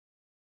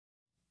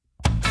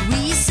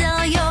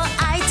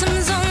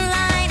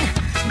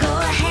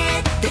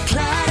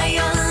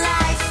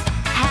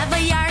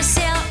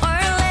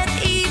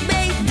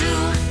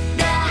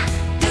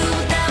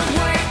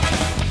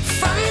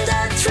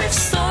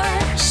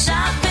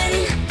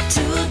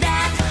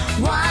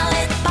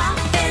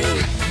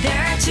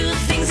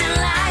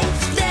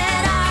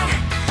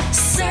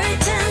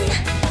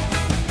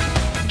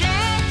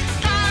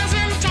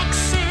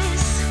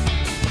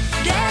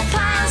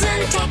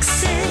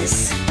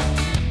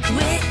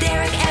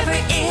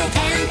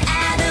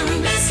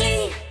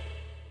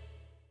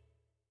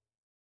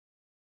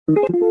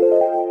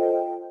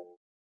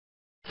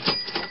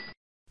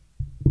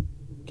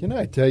Can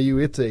I tell you,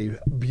 it's a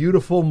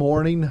beautiful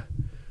morning,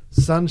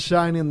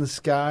 sunshine in the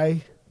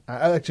sky.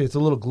 Actually, it's a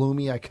little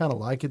gloomy. I kind of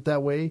like it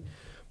that way.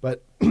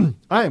 But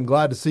I am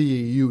glad to see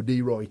you,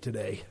 D-Roy,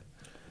 today.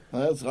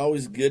 Well, it's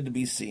always good to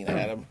be seen,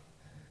 Adam.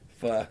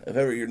 If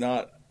ever you're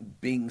not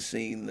being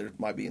seen, there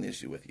might be an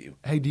issue with you.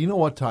 Hey, do you know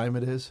what time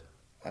it is?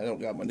 I don't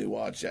got my new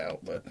watch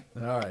out, but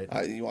all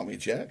right. You want me to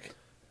check?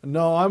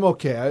 No, I'm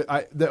okay.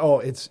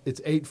 It's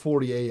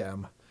 8:40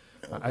 a.m.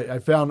 I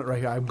found it right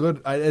here. I'm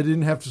good. I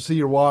didn't have to see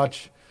your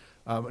watch.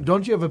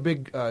 Don't you have a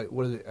big,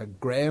 a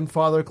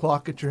grandfather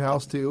clock at your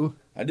house too?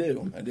 I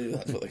do.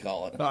 That's what they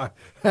call it.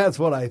 That's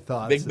what I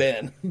thought. Big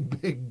Ben.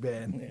 Big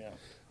Ben.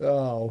 Yeah.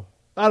 Oh,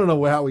 I don't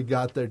know how we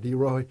got there,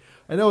 D-Roy.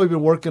 I know we've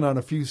been working on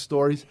a few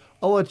stories.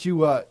 I'll let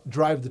you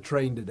drive the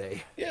train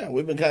today. Yeah,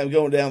 we've been kind of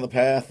going down the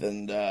path,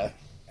 and yeah,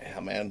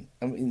 man.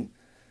 I mean,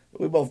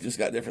 we both just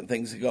got different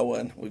things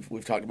going.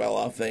 We've talked about a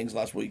lot of things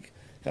last week.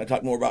 Kind of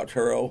talked more about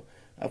Turo.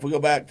 If we go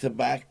back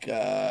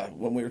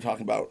when we were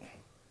talking about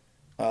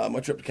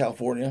my trip to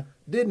California,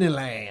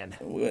 Disneyland.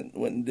 We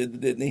went and did the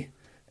Disney.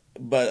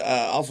 But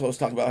also I was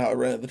talking about how I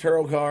rented the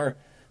Turo car.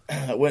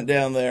 I went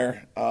down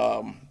there,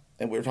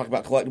 and we were talking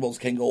about collectibles,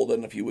 King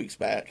Golden, a few weeks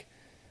back.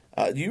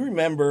 Do you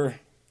remember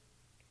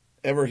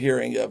ever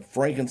hearing of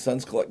Frank and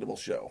Sons Collectible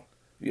Show?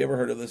 Have you ever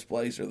heard of this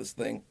place or this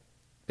thing?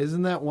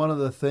 Isn't that one of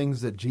the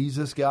things that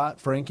Jesus got,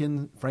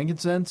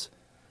 frankincense?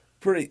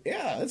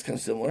 Yeah, that's kind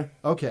of similar.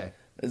 Okay.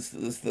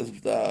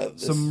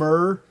 Some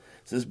myrrh?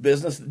 It's this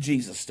business that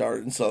Jesus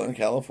started in Southern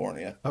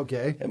California.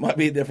 Okay. It might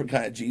be a different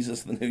kind of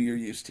Jesus than who you're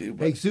used to.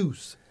 But,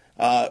 Jesus.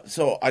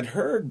 So I'd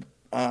heard,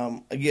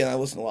 again, I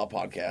listen to a lot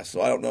of podcasts,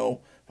 so I don't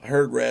know. I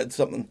read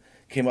something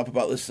came up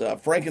about this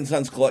Frank and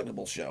Sons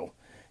Collectible Show.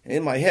 And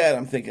in my head,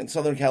 I'm thinking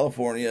Southern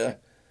California,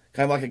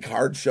 kind of like a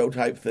card show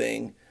type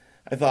thing.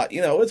 I thought,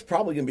 it's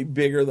probably going to be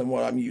bigger than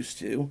what I'm used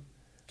to.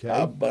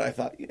 Okay. But I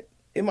thought,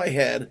 in my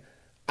head,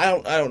 I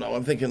don't know.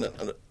 I'm thinking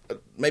that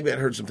maybe I'd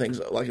heard some things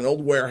like an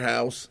old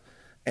warehouse,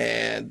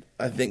 and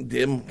I think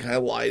dim kind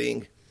of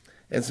lighting,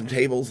 and some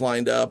tables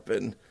lined up,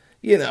 and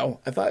I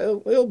thought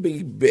it'll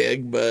be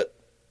big, but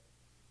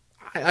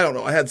I don't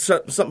know. I had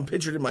something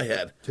pictured in my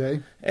head.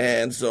 Okay.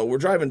 And so we're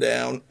driving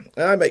down,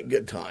 and I make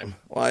good time.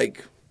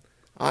 Like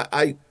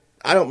I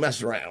don't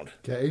mess around.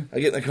 Okay. I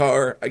get in the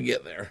car, I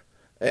get there,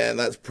 and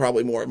that's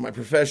probably more of my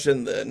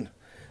profession than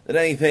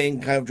anything.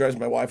 Kind of drives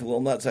my wife a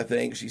little nuts, I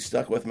think. She's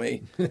stuck with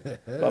me.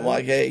 But I'm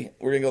like, hey,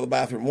 we're going to go to the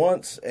bathroom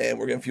once, and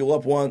we're going to fuel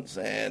up once,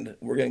 and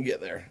we're going to get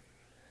there.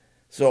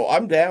 So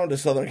I'm down to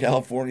Southern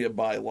California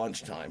by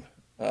lunchtime.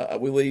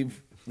 We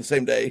leave the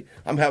same day.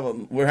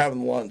 We're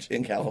having lunch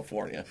in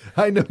California.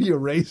 I know you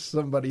raced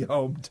somebody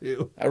home,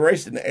 too. I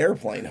raced an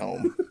airplane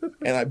home,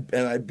 and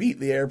I beat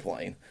the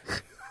airplane.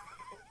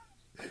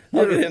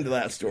 I'll get into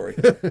that story.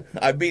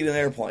 I beat an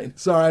airplane.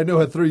 Sorry, I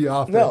know I threw you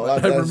off. No, I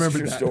remember a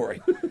true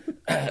story.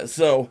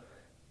 So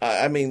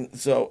and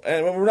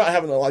we're not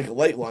having a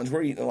late lunch.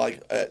 We're eating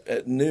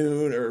at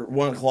noon or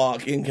 1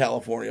 o'clock in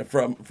California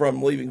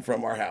from leaving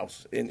from our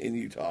house in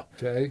Utah.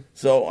 Okay.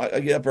 So I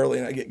get up early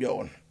and I get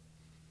going.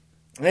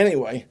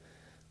 Anyway,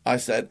 I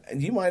said, do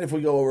you mind if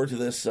we go over to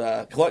this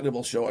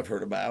collectible show I've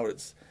heard about?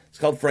 It's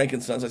called Frank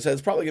and Sons. I said,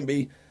 it's probably going to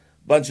be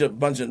bunch of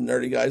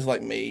nerdy guys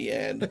like me,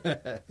 and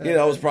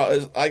it's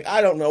probably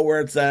I don't know where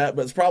it's at,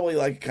 but it's probably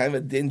like kind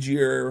of a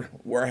dingier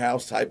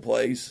warehouse type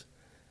place,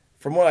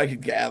 from what I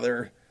could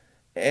gather.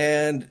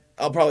 And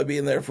I'll probably be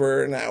in there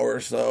for an hour or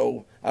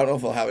so. I don't know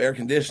if they'll have air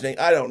conditioning.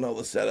 I don't know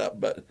the setup,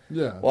 but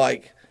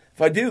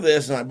if I do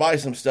this and I buy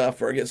some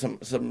stuff or I get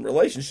some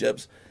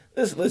relationships,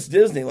 this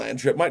Disneyland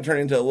trip might turn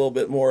into a little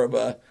bit more of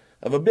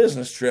a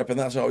business trip, and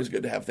that's always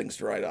good to have things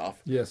to write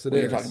off. Yes, when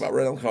you're talking about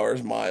rental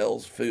cars,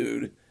 miles,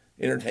 food,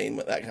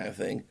 entertainment, that kind of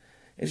thing.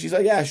 And she's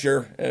like, yeah,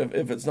 sure.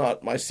 If it's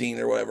not my scene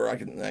or whatever, I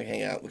can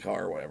hang out in the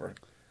car or whatever.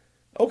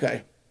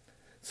 Okay.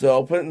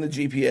 So put it in the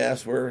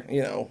GPS. We're,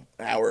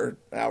 hour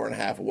and a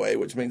half away,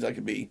 which means I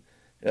could be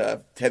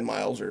 10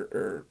 miles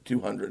or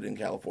 200 in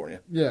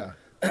California. Yeah.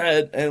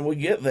 And we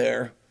get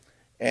there,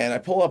 and I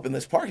pull up in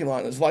this parking lot,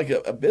 and it's like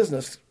a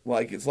business,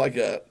 it's like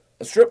a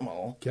strip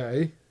mall.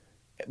 Okay.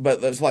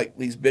 But there's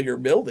these bigger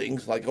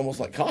buildings, almost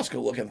like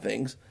Costco looking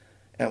things.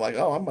 And I'm like,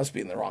 oh, I must be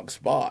in the wrong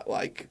spot.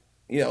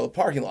 The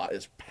parking lot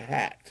is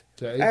packed.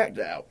 Okay. Packed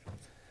out.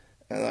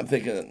 And I'm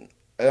thinking,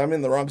 I'm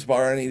in the wrong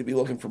spot. I need to be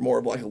looking for more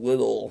of a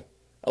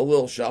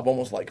little shop,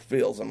 almost like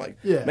Phil's. I'm like,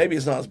 maybe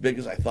it's not as big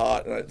as I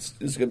thought. And it's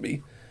going to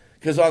be,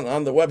 because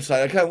on the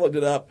website, I kind of looked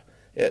it up.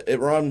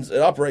 It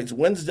operates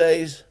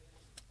Wednesdays,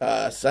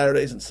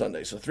 Saturdays, and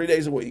Sundays. So 3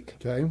 days a week.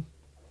 Okay.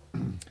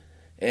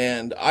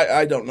 And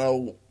I don't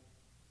know,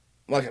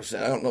 like I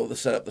said, I don't know the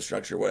setup, the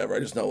structure, whatever. I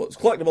just know it's a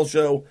collectible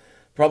show.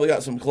 Probably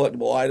got some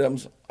collectible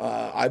items.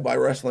 I buy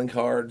wrestling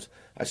cards.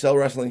 I sell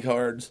wrestling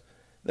cards.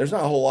 There's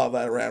not a whole lot of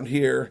that around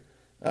here.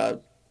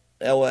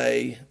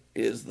 L.A.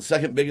 is the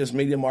second biggest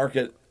media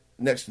market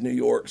next to New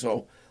York,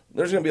 so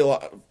there's going to be a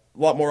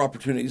lot more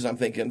opportunities, I'm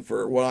thinking,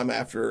 for what I'm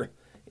after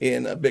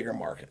in a bigger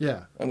market.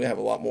 Yeah. I'm going to have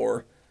a lot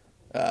more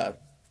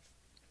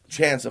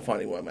chance of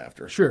finding what I'm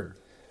after. Sure.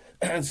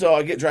 And so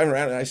I get driving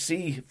around and I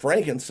see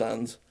Frank and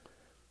Sons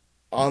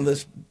on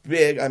this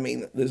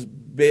this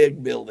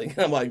big building.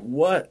 I'm like,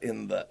 what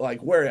in the,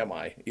 like, where am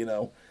I? You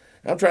know,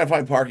 I'm trying to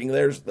find parking.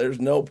 There's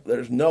no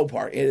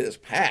parking. It is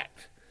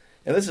packed.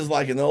 And this is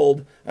like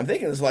I'm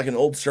thinking it's like an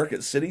old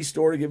Circuit City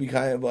store to give you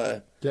kind of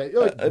a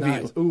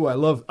nice. view. Ooh, I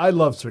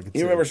love Circuit City.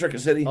 You remember Circuit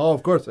City? Oh,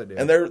 of course I do.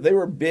 And they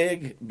were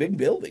big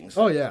buildings.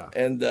 Oh, yeah.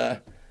 And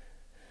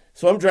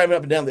so I'm driving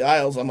up and down the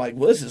aisles. I'm like,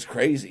 well, this is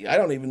crazy. I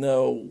don't even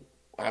know.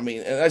 I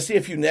mean, and I see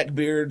a few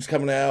neckbeards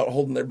coming out,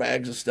 holding their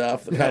bags of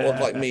stuff that kind of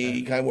look like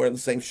me, kind of wearing the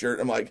same shirt.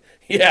 I'm like,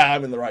 yeah,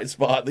 I'm in the right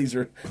spot. These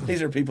are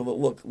people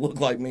that look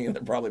like me, and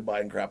they're probably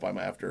buying crap I'm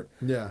after.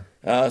 Yeah.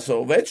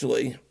 So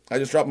eventually, I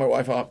just dropped my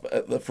wife off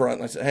at the front,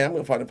 and I said, hey, I'm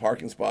going to find a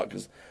parking spot,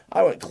 because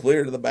I went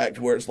clear to the back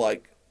to where it's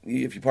like,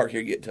 if you park here,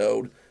 you get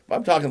towed. But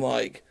I'm talking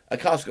like a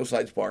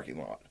Costco-sized parking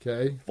lot.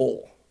 Okay.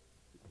 Full.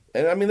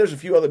 And, I mean, there's a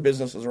few other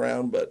businesses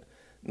around, but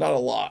not a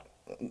lot.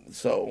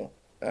 So...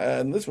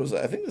 and I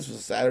think this was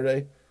a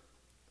Saturday.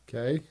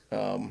 Okay.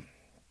 I'm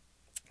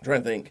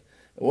trying to think.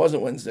 It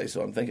wasn't Wednesday,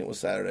 so I'm thinking it was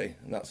Saturday,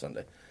 not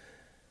Sunday.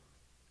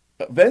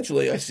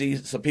 Eventually, I see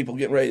some people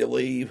getting ready to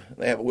leave.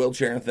 They have a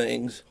wheelchair and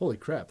things. Holy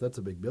crap, that's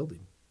a big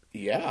building.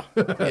 Yeah.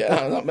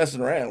 Yeah, I'm not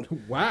messing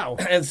around. Wow.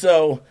 And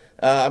so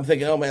I'm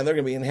thinking, oh, man, they're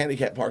going to be in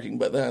handicap parking.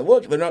 But then I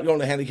look, they're not going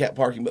to handicap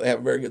parking, but they have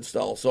a very good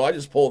stall. So I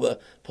just pull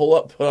up,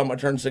 put on my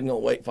turn signal,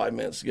 and wait 5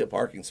 minutes to get a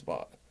parking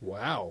spot.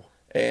 Wow.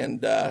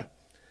 And...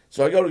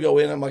 so I go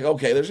in. I'm like,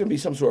 okay, there's going to be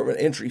some sort of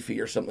an entry fee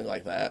or something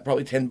like that.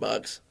 Probably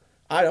 $10.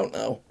 I don't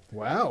know.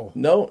 Wow.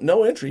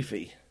 No entry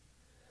fee.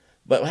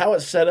 But how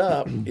it's set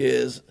up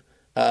is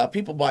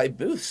people buy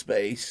booth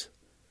space,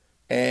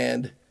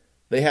 and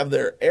they have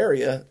their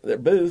area, their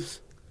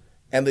booths,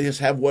 and they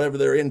just have whatever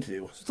they're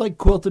into. It's like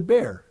Quilted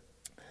Bear.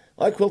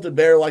 Like Quilted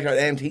Bear, like an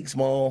antiques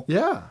mall.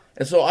 Yeah.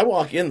 And so I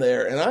walk in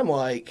there, and I'm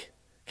like,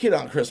 kid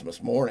on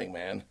Christmas morning,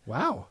 man.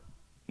 Wow.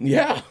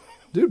 Yeah.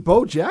 Dude,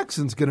 Bo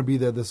Jackson's going to be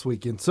there this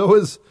weekend. So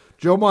is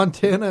Joe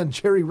Montana and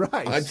Jerry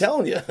Rice. I'm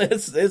telling you,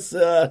 it's.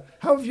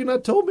 How have you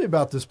not told me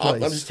about this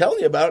place? I'm just telling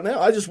you about it now.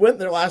 I just went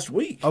there last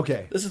week.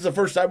 Okay. This is the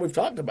first time we've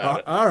talked about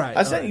it. All right.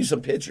 I sent you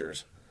some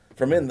pictures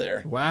from in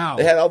there. Wow.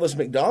 They had all this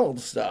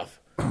McDonald's stuff.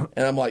 And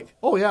I'm like,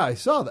 oh, yeah, I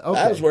saw that.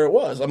 Okay. That was where it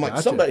was. I'm like,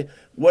 somebody,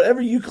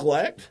 whatever you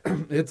collect,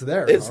 it's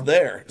there. It's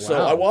there. Wow. So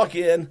I walk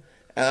in,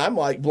 and I'm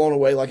like blown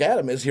away like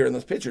Adam is here in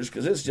those pictures,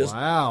 because it's just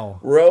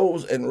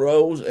rows and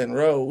rows and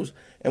rows.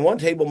 And one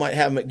table might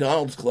have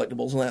McDonald's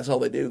collectibles, and that's all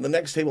they do. And the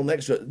next table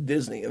next to it,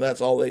 Disney, and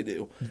that's all they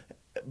do.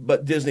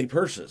 But Disney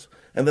purses.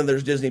 And then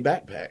there's Disney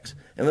backpacks.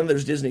 And then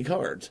there's Disney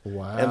cards.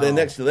 Wow. And then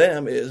next to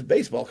them is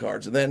baseball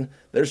cards. And then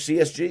there's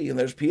CSG, and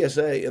there's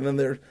PSA, and then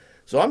there's...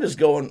 So I'm just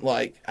going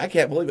like, I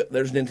can't believe it.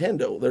 There's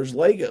Nintendo. There's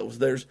Legos.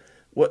 There's...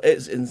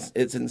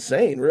 It's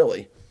insane,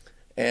 really.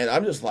 And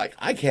I'm just like,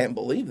 I can't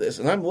believe this.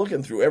 And I'm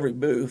looking through every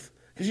booth,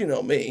 because you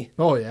know me.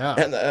 Oh, yeah.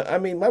 And, I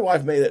mean, my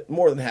wife made it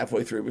more than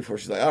halfway through before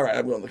she's like, all right,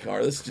 I'm going to the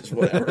car. This is just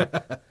whatever.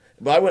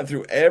 But I went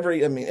through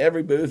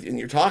every booth, and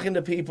you're talking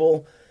to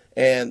people,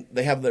 and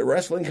they have their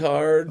wrestling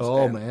cards.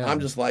 Oh, man. I'm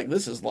just like,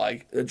 this is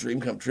like a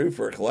dream come true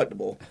for a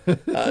collectible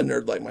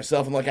nerd like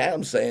myself. And like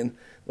Adam's saying,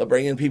 they'll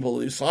bring in people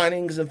to do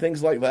signings and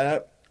things like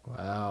that.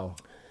 Wow.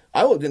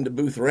 I looked into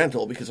booth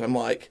rental because I'm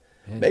like,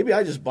 maybe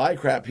I just buy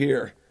crap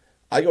here.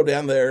 I go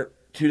down there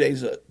 2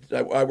 days.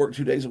 I work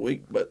 2 days a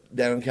week, but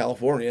down in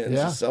California, and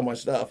just sell my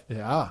stuff.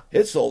 Yeah,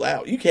 it's sold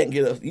out. You can't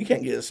get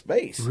a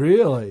space.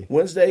 Really?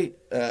 Wednesday,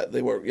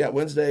 they work. Yeah,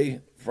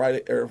 Wednesday,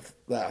 Friday, or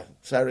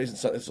Saturdays and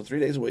Sundays. So 3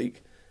 days a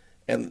week,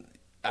 and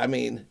I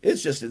mean,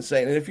 it's just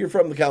insane. And if you're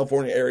from the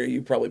California area,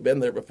 you've probably been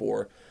there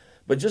before.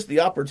 But just the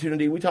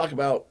opportunity, we talk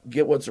about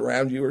get what's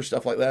around you or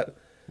stuff like that.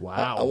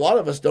 Wow. A lot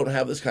of us don't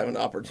have this kind of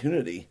an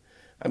opportunity.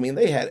 I mean,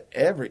 they had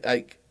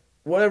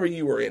whatever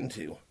you were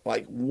into,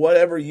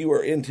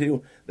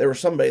 there was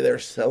somebody there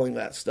selling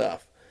that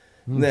stuff.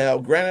 Now,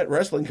 granted,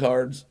 wrestling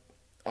cards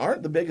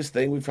aren't the biggest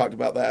thing. We've talked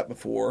about that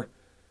before.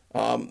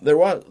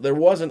 There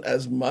wasn't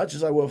as much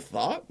as I would have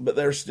thought, but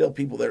there's still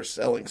people there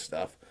selling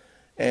stuff.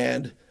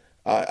 And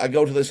I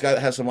go to this guy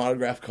that has some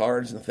autographed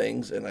cards and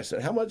things, and I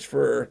said, how much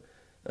for...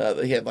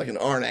 he had like an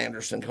Arn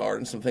Anderson card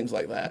and some things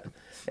like that.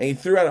 And he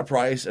threw out a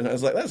price, and I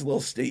was like, that's a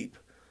little steep.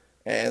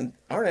 And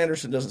Arn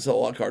Anderson doesn't sell a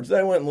lot of cards. Then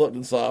I went and looked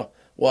and saw,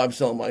 well, I'm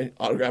selling my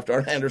autographed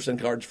Arn Anderson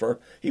cards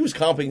for... He was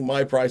comping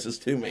my prices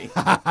to me.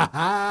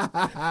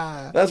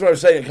 That's what I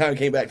was saying. It kind of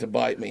came back to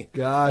bite me.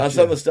 Gotcha. On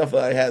some of the stuff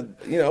that I had,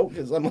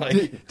 because I'm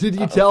like... Did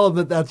you tell him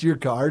that that's your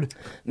card?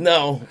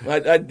 No,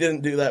 I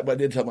didn't do that, but I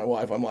did tell my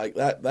wife. I'm like,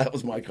 that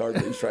was my card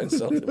that he was trying to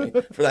sell to me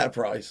for that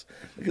price.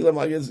 Because I'm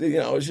like,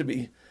 it should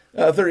be...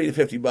 $30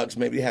 to $50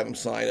 maybe to have him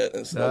sign it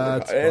and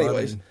stuff.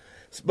 Anyways,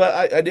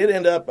 but I did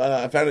end up.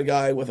 I found a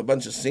guy with a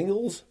bunch of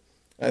singles.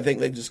 I think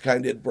they just kind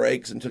of did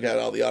breaks and took out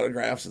all the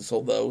autographs and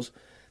sold those.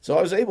 So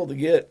I was able to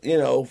get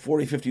 $40,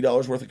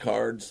 $50 worth of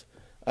cards,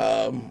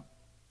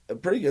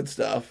 pretty good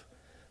stuff.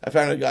 I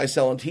found a guy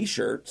selling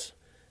T-shirts,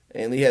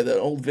 and he had an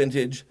old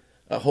vintage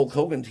a Hulk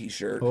Hogan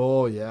T-shirt.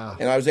 Oh yeah.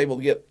 And I was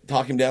able to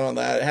talk him down on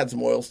that. It had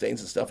some oil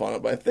stains and stuff on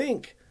it, but I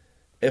think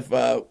if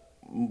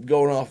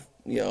going off,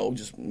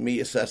 just me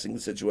assessing the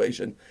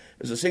situation,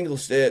 it was a single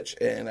stitch,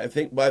 and I'm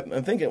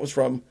thinking it was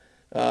from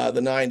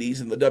the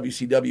 '90s and the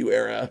WCW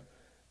era.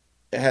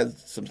 It had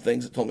some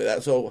things that told me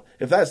that. So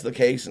if that's the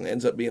case and it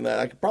ends up being that,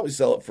 I could probably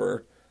sell it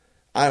for,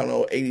 I don't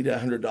know, $80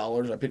 to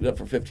 $100. I picked it up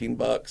for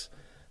 $15.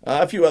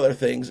 A few other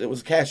things. It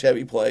was a cash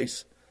heavy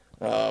place.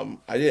 I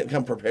didn't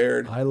come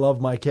prepared. I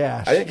love my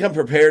cash. I didn't come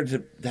prepared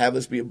to have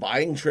this be a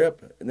buying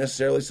trip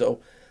necessarily, so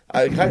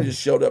I kind of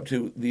just showed up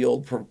to the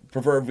old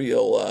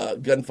proverbial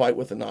gunfight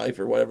with a knife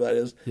or whatever that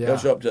is. Yeah.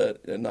 Don't show up to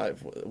a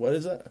knife. What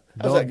is that?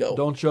 How's that go?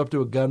 Don't show up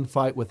to a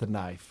gunfight with a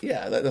knife.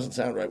 Yeah, that doesn't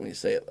sound right when you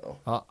say it,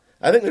 though.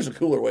 I think there's a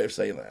cooler way of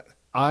saying that.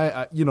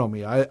 I you know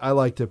me. I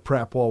like to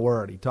prep while we're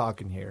already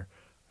talking here.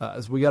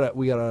 So we got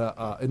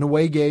an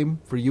away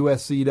game for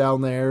USC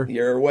down there.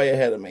 You're way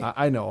ahead of me.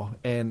 I know,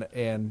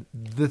 and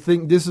the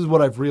thing. This is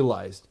what I've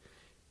realized.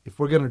 If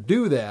we're gonna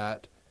do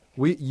that,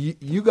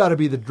 you got to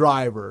be the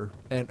driver,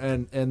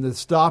 and the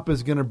stop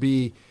is gonna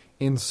be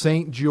in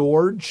St.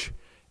 George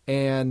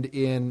and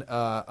in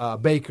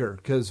Baker,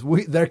 because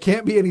there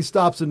can't be any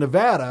stops in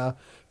Nevada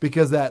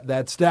because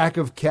that stack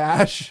of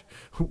cash.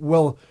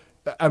 Well,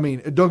 I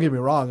mean, don't get me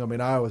wrong. I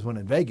mean, I always win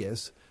in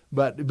Vegas.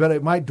 But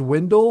it might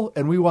dwindle,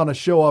 and we want to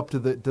show up to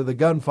the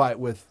gunfight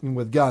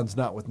with guns,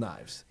 not with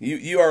knives.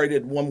 You already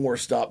did one more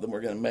stop than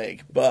we're going to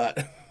make,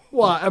 but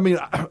well, I mean,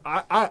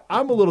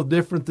 I'm a little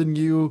different than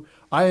you.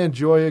 I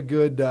enjoy a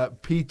good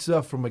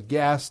pizza from a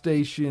gas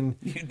station.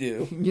 You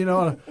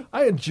do.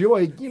 I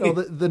enjoy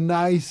the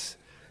nice.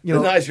 The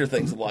nicer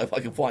things in life,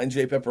 like a Flying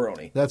J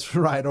pepperoni. That's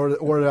right, or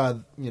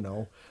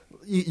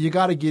you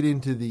got to get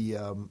into the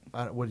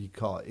what do you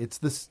call it? It's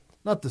this.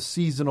 Not the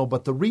seasonal,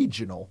 but the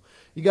regional.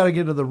 You got to get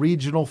into the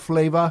regional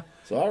flavor.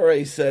 So I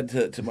already said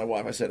to my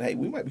wife, I said, hey,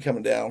 we might be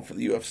coming down for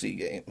the USC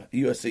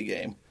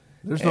game.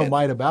 There's no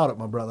might about it,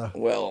 my brother.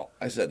 Well,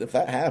 I said, if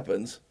that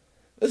happens,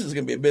 this is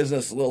going to be a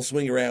business, a little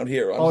swing around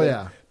here.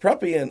 Yeah.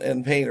 Preppy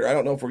and Painter, I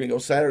don't know if we're going to go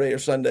Saturday or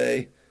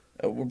Sunday.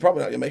 We're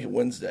probably not going to make it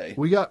Wednesday.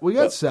 We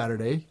got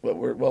Saturday. But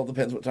it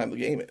depends what time the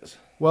game is.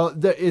 Well,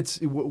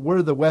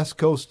 we're the West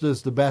Coast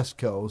is the best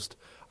coast.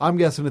 I'm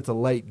guessing it's a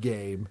late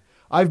game.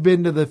 I've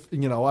been to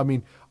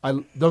I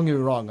don't get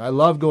me wrong. I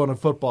love going to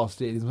football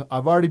stadiums.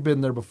 I've already been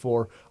there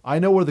before. I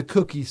know where the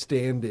cookie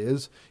stand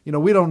is.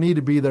 We don't need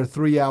to be there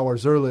 3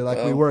 hours early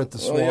like we were at the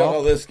Swamp. You don't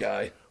know this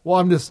guy. Well,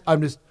 I'm just.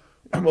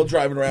 Well,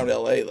 driving around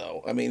L.A.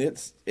 though, I mean,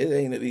 it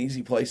ain't an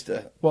easy place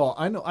to. Well,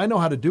 I know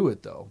how to do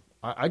it though.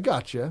 I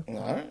got you. All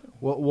right.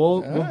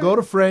 We'll go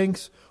to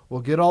Frank's. We'll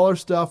get all our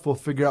stuff. We'll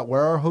figure out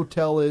where our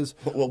hotel is.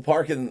 We'll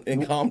park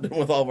in Compton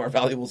with all of our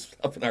valuable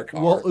stuff in our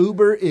car. We'll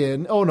Uber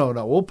in. Oh,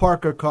 no. We'll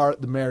park our car at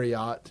the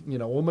Marriott.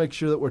 We'll make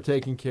sure that we're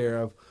taken care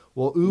of.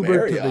 We'll Uber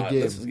Marriott, to the game.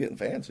 This is getting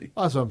fancy.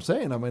 That's what I'm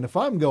saying. I mean, if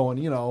I'm going,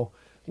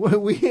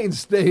 we ain't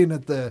staying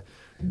at the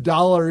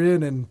Dollar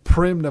Inn in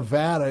Prim,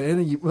 Nevada,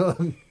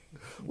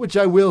 which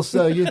I will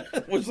sell you.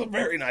 Which is a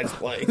very nice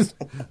place.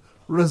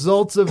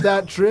 Results of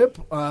that trip,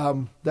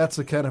 that's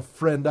the kind of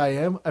friend I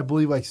am. I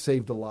believe I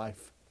saved a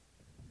life.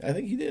 I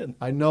think you did.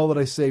 I know that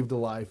I saved a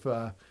life.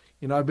 I've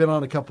been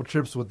on a couple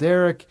trips with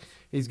Derek.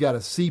 He's got a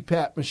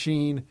CPAP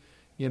machine.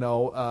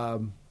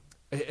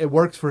 It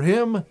works for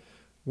him.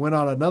 Went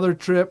on another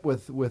trip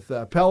with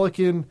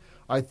Pelican.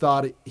 I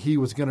thought he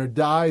was going to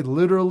die,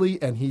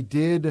 literally, and he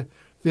did.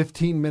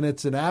 15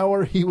 minutes an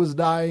hour, he was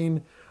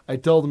dying. I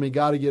told him he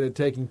got to get it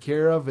taken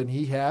care of, and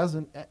he has.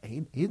 And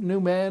he's a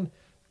new man.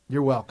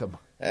 You're welcome.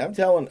 I'm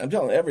telling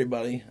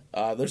everybody.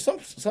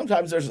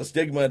 Sometimes there's a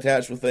stigma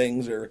attached with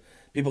things, or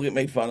people get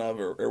made fun of,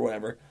 or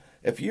whatever.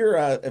 If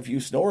you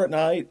snore at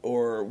night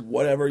or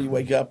whatever, you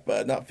wake up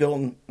not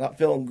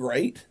feeling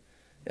great.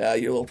 You're a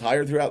little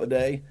tired throughout the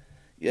day.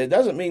 It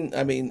doesn't mean.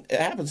 I mean, it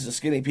happens to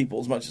skinny people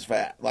as much as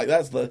fat. Like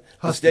that's the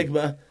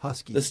stigma.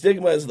 Husky. The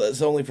stigma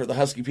is only for the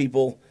husky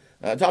people.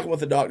 Talking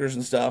with the doctors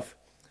and stuff,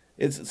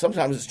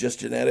 sometimes it's just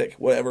genetic,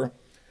 whatever.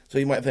 So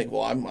you might think,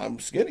 well, I'm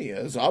skinny.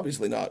 It's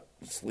obviously not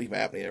sleep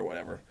apnea or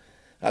whatever.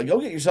 Go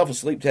get yourself a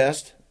sleep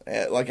test.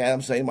 Like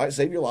Adam's saying, might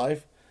save your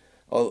life.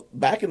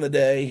 Back in the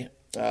day,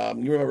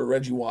 you remember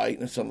Reggie White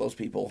and some of those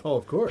people. Oh,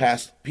 of course.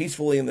 Passed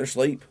peacefully in their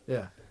sleep.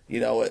 Yeah.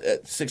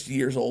 At 60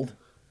 years old.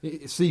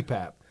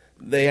 CPAP.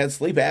 They had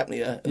sleep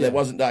apnea, and Yeah. they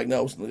wasn't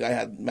diagnosed, and the guy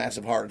had a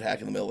massive heart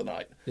attack in the middle of the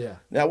night. Yeah.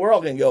 Now, we're all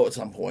going to go at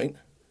some point,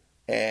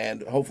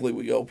 and hopefully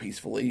we go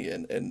peacefully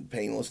and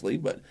painlessly,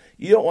 but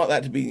you don't want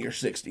that to be in your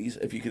 60s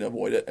if you can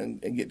avoid it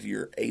and get to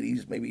your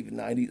 80s, maybe even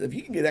 90s. If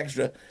you can get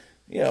extra,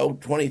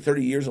 20,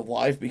 30 years of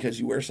life because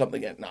you wear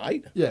something at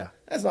night, Yeah.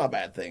 that's not a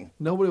bad thing.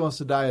 Nobody wants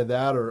to die of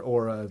that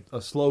or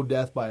a slow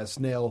death by a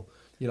snail,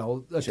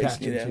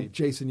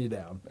 chasing you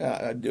down.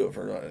 I'd do it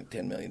for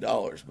 $10 million,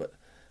 but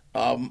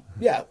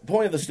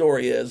point of the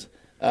story is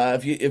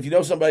if you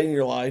know somebody in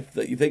your life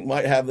that you think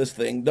might have this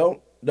thing,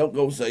 don't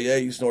go say, yeah,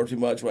 you snore too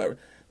much, whatever.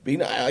 Be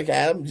like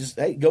Adam, just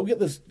hey, go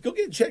get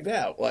it checked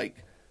out.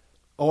 Like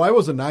Oh, I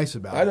wasn't nice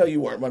about it. I know you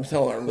weren't, but I'm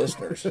telling our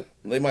listeners.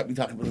 They might be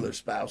talking to their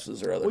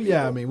spouses or other Well, people.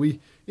 yeah, I mean,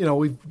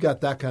 we've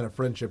got that kind of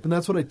friendship, and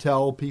that's what I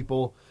tell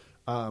people.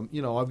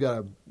 I've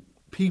got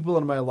people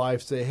in my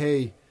life say,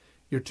 "Hey,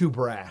 you're too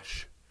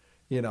brash.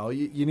 You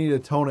need to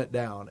tone it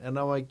down." And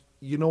I'm like,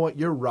 you know what?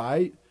 You're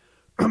right.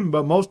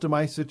 But most of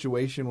my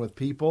situation with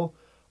people,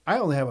 I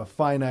only have a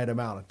finite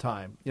amount of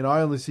time. I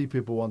only see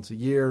people once a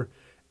year,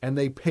 and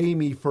they pay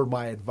me for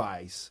my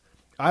advice.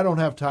 I don't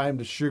have time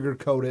to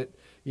sugarcoat it.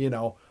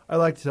 I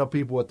like to tell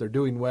people what they're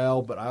doing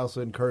well, but I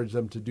also encourage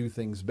them to do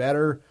things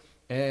better.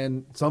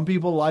 And some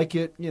people like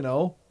it,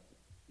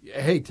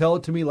 hey, tell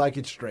it to me like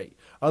it's straight.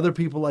 Other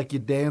people like you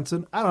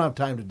dancing. I don't have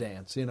time to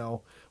dance,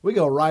 We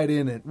go right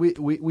in and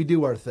we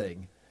do our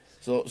thing.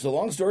 So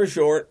long story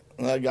short,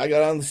 I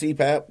got on the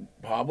CPAP,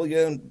 probably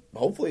going to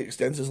hopefully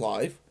extends his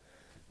life.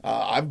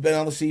 I've been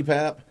on the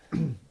CPAP,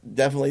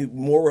 definitely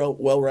more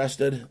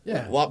well-rested,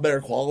 Yeah. a lot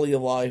better quality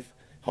of life,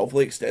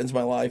 hopefully extends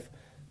my life.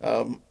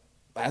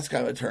 That's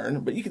kind of a turn,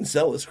 but you can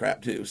sell this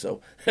crap too.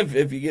 So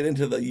if you get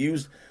into the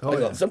used,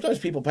 sometimes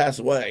people pass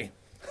away.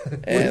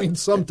 And,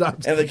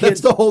 sometimes? And the That's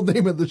kids, the whole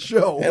name of the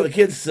show. And the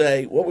kids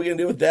say, what are we going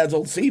to do with Dad's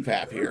old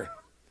CPAP here?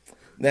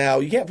 Now,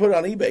 you can't put it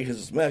on eBay because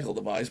it's a medical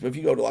device, but if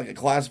you go to like a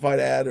classified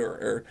ad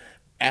or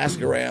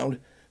ask around,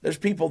 there's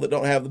people that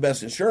don't have the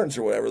best insurance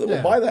or whatever that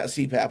will buy that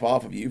CPAP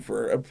off of you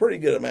for a pretty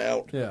good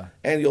amount. Yeah.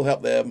 And you'll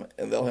help them,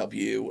 and they'll help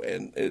you,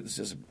 and it's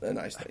just a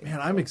nice thing.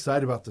 Man, I'm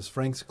excited about this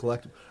Frank's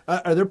collectible.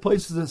 Are there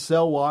places that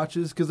sell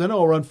watches? Because I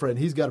know a run friend,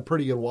 he's got a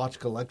pretty good watch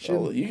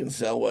collection. Well, you can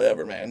sell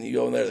whatever, man. You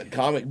go in there, the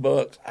comic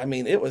books. I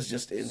mean, it was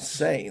just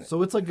insane.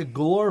 So it's like a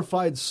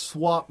glorified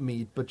swap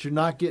meet, but you're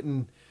not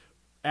getting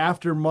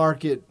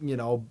aftermarket,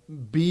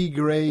 B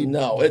grade.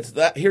 No, it's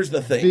that. Here's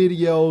the thing.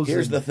 Videos.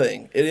 Here's the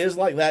thing. It is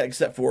like that,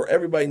 except for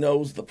everybody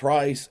knows the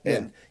price,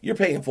 and you're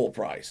paying full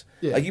price.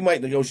 Yeah. Like you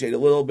might negotiate a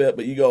little bit,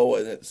 but you go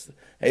and it's,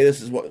 hey,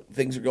 this is what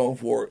things are going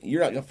for.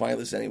 You're not going to find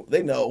this anywhere.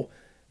 They know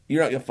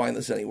you're not going to find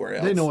this anywhere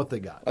else. They know what they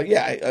got. Like,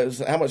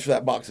 how much for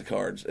that box of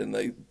cards? And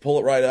they pull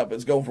it right up.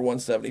 It's going for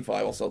 $175.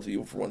 I'll sell it to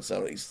you for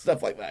 $170.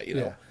 Stuff like that,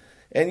 Yeah.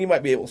 And you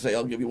might be able to say,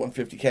 I'll give you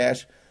 $150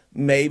 cash.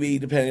 Maybe,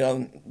 depending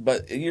on,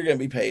 but you're going to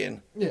be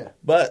paying. Yeah.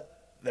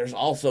 But there's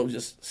also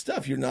just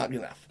stuff you're not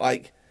going to,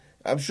 like,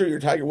 I'm sure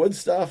your Tiger Woods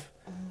stuff,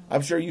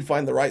 I'm sure you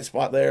find the right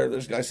spot there.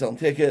 There's a guy selling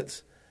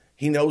tickets.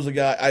 He knows a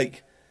guy.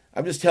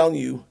 I'm just telling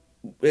you,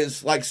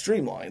 it's like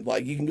streamlined.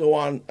 Like, you can go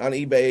on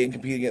eBay and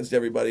compete against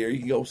everybody, or you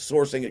can go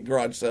sourcing at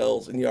garage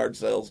sales and yard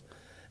sales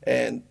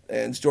and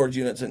storage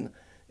units,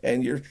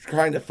 and you're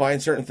trying to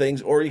find certain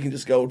things, or you can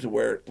just go to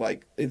where,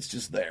 like, it's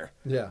just there.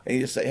 Yeah. And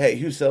you just say, hey,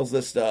 who sells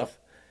this stuff?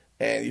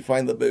 And you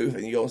find the booth,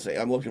 and you go and say,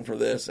 I'm looking for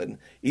this. And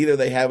either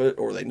they have it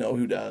or they know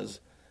who does.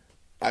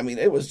 I mean,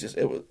 I was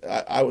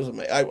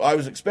amazed. I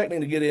was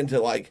expecting to get into,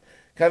 like,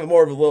 kind of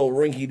more of a little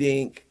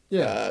rinky-dink,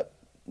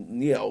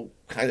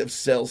 kind of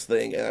sales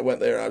thing. And I went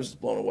there, and I was just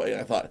blown away.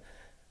 And I thought,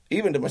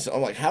 even to myself,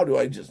 I'm like, how do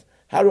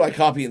I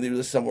copy and do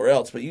this somewhere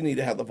else? But you need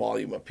to have the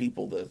volume of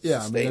people to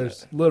sustain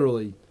there's it.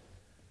 literally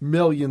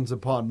millions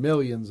upon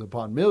millions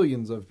upon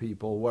millions of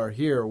people, where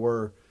here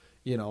we're,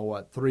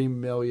 3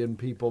 million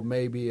people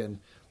maybe, and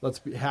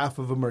half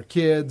of them are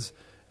kids,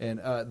 and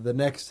the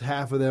next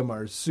half of them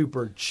are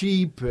super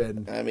cheap.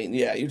 And I mean,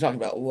 you're talking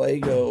about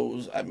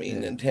Legos. I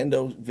mean,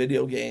 Nintendo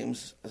video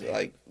games,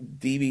 like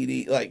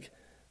DVD. Like,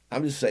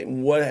 I'm just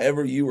saying,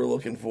 whatever you were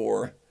looking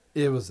for,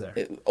 it was there.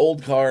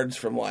 Old cards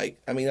from I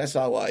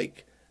saw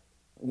like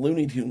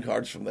Looney Tune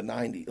cards from the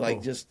 '90s,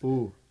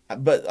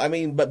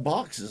 but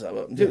boxes of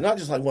them too, not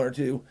just like one or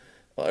two,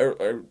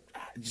 or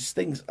just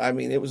things. I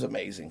mean, it was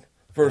amazing.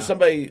 For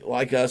somebody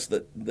like us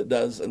that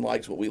does and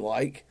likes what we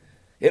like,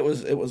 it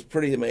was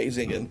pretty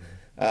amazing. And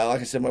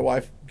like I said, my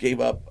wife gave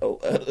up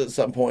at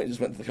some point, just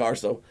went to the car.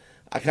 So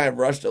I kind of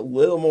rushed a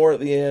little more at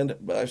the end,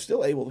 but I was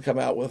still able to come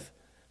out with,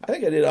 I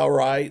think I did all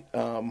right.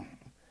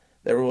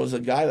 There was a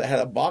guy that had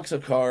a box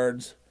of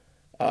cards.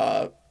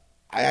 I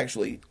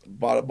actually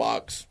bought a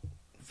box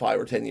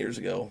 5 or 10 years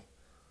ago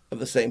of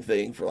the same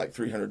thing for like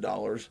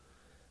 $300.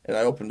 And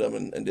I opened them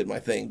and did my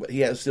thing. But he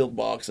had a sealed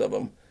box of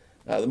them.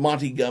 The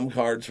Monty Gum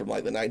cards from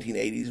like the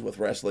 1980s with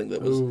wrestling.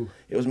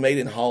 It was made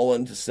in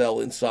Holland to sell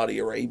in Saudi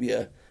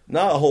Arabia.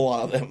 Not a whole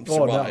lot of them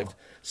survived. No.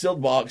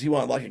 Sealed box, you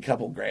want like a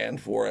couple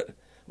grand for it,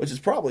 which is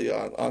probably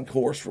on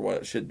course for what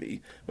it should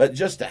be. But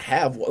just to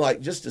have,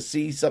 just to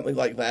see something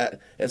like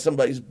that at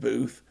somebody's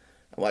booth,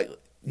 I'm like,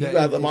 you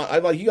got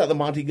the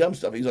Monty Gum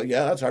stuff. He's like,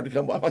 yeah, that's hard to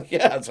come by. I'm like,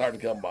 yeah, it's hard to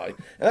come by. And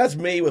that's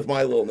me with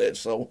my little niche.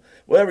 So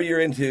whatever you're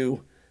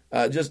into,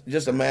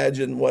 just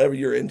imagine whatever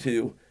you're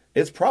into.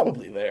 It's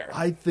probably there.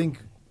 I think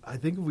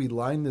if we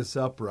line this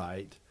up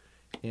right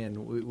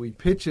and we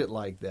pitch it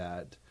like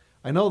that.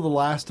 I know the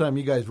last time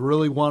you guys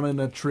really wanted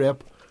a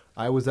trip,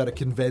 I was at a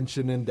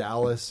convention in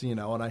Dallas, and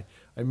I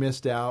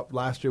missed out.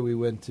 Last year we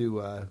went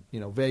to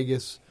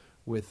Vegas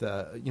with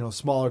a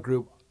smaller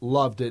group,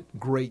 loved it,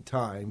 great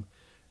time.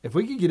 if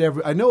we could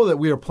get I know that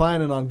we are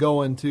planning on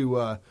going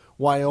to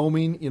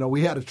Wyoming. You know,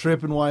 we had a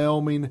trip in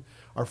Wyoming.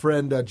 Our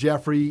friend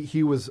Jeffrey,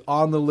 he was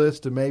on the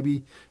list to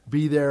maybe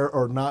be there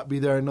or not be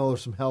there. I know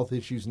there's some health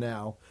issues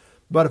now.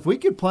 But if we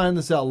could plan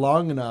this out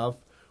long enough,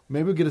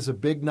 maybe we'll get us a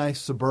big, nice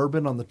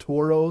Suburban on the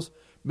Toros.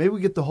 Maybe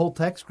we get the whole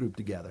text group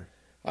together.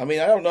 I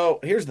mean, I don't know.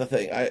 Here's the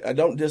thing. I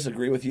don't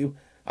disagree with you.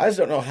 I just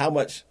don't know how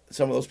much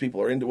some of those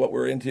people are into what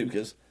we're into,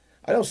 because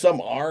I know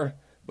some are,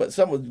 but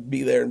some would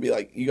be there and be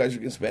like, you guys are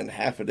going to spend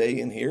half a day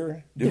in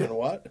here doing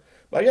what?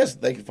 But I guess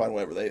they could find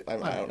whatever I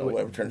don't know,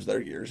 whatever turns their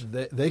gears.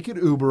 They could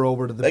Uber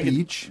over to the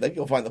beach. They could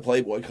go find the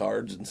Playboy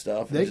cards and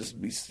stuff and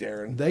just be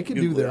staring. They can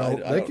do their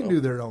own. They can do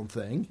their own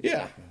thing.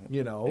 Yeah,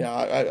 you know.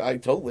 Yeah, I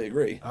totally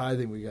agree. I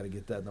think we got to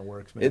get that in the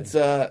works, man. It's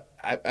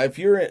if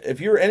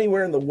you're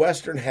anywhere in the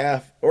western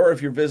half, or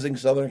if you're visiting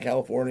Southern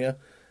California,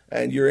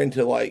 and you're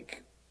into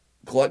like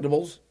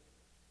collectibles,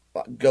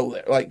 go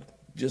there. Like,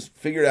 just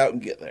figure it out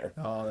and get there.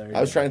 Oh, there you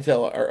I was trying to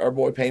tell our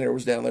boy Painter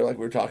was down there, like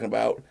we were talking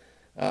about.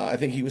 I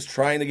think he was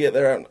trying to get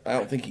there. I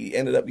don't think he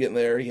ended up getting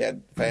there. He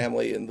had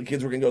family, and the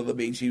kids were going to go to the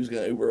beach. He was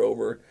going to Uber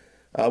over.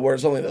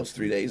 Whereas only those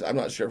 3 days. I'm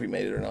not sure if he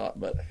made it or not.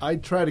 But I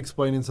tried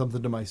explaining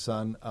something to my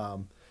son.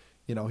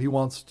 You know, he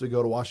wants to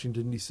go to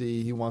Washington,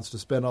 D.C. He wants to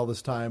spend all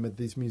this time at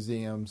these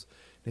museums.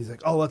 And he's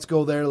like, oh, let's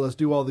go there. Let's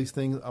do all these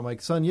things. I'm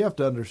like, son, you have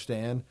to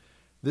understand.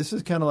 This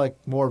is kind of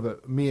like more of a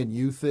me and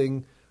you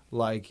thing.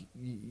 Like,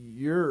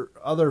 your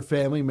other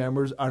family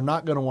members are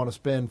not going to want to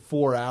spend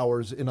 4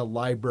 hours in a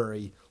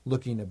library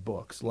looking at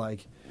books.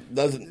 Like,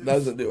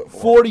 doesn't do it.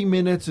 40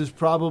 minutes is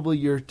probably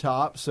your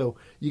top. So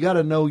you got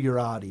to know your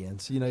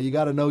audience. You know, you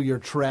got to know your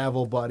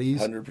travel buddies.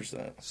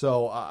 100%.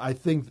 So I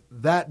think,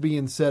 that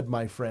being said,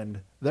 my friend,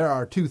 there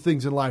are two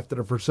things in life that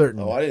are for certain.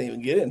 Oh, I didn't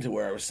even get into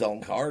where I was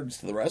selling cards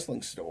to the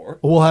wrestling store.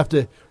 We'll have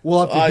to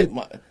hit,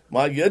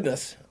 my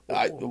goodness.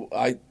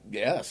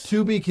 Yes.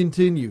 To be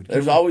continued.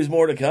 There's always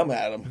more to come,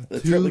 Adam. The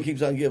triplet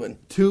keeps on giving.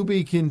 To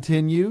be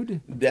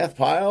continued. Death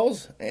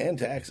piles and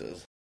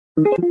taxes.